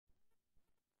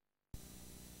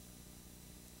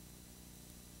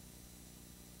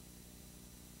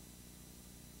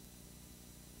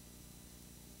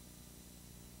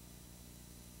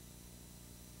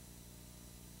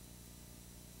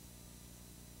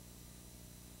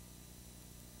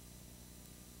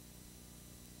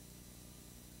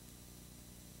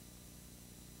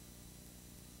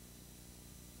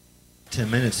10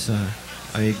 minutes.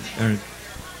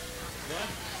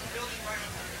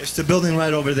 It's the building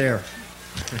right over there.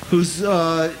 Who's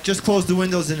just closed the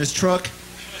windows in his truck.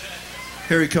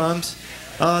 Here he comes.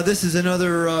 This is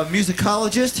another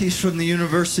musicologist. He's from the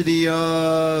University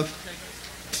of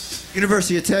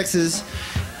Texas.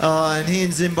 And he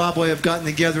and Zimbabwe have gotten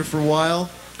together for a while.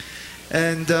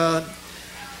 And,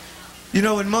 you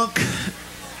know,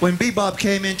 when bebop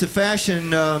came into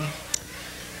fashion,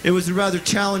 it was a rather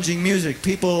challenging music.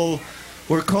 People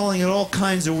were calling it all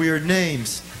kinds of weird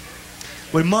names.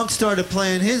 When Monk started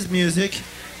playing his music,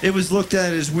 it was looked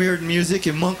at as weird music,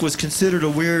 and Monk was considered a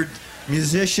weird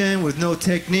musician with no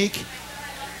technique.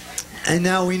 And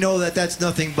now we know that that's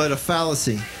nothing but a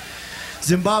fallacy.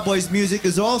 Zimbabwe's music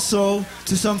is also,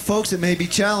 to some folks, it may be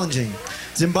challenging.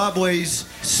 Zimbabwe's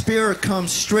spirit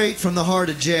comes straight from the heart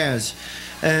of jazz.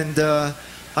 And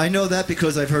I know that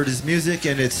because I've heard his music,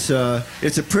 and it's a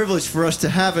privilege for us to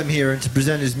have him here and to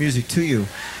present his music to you.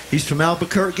 He's from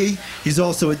Albuquerque. He's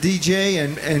also a DJ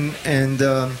and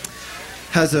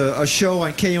has a show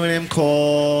on KUNM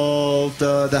called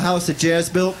The House that Jazz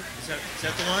Built. Is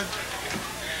that the one?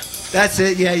 That's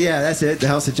it. Yeah, that's it. The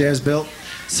House that Jazz Built.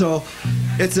 So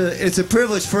it's a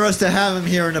privilege for us to have him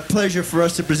here and a pleasure for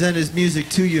us to present his music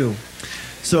to you.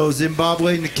 So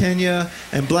Zimbabwe Nkenya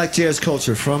and black jazz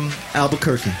culture from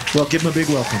Albuquerque. Well, give him a big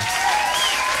welcome.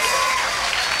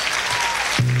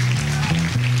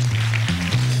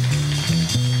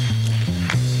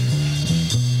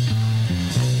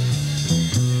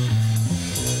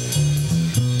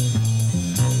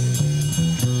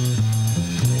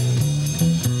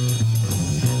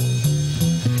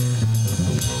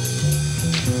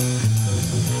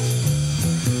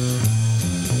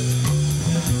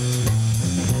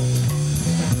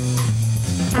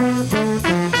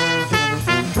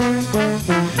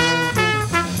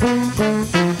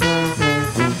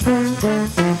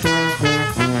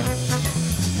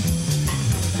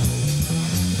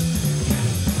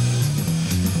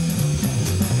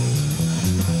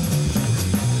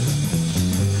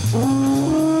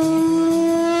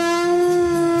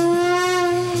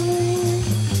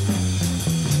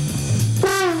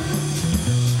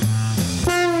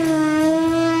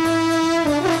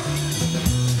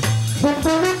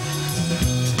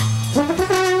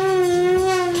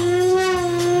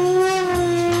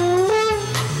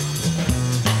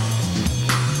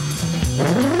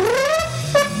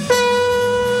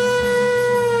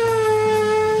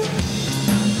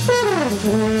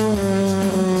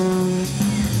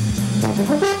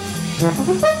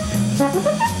 Thank you.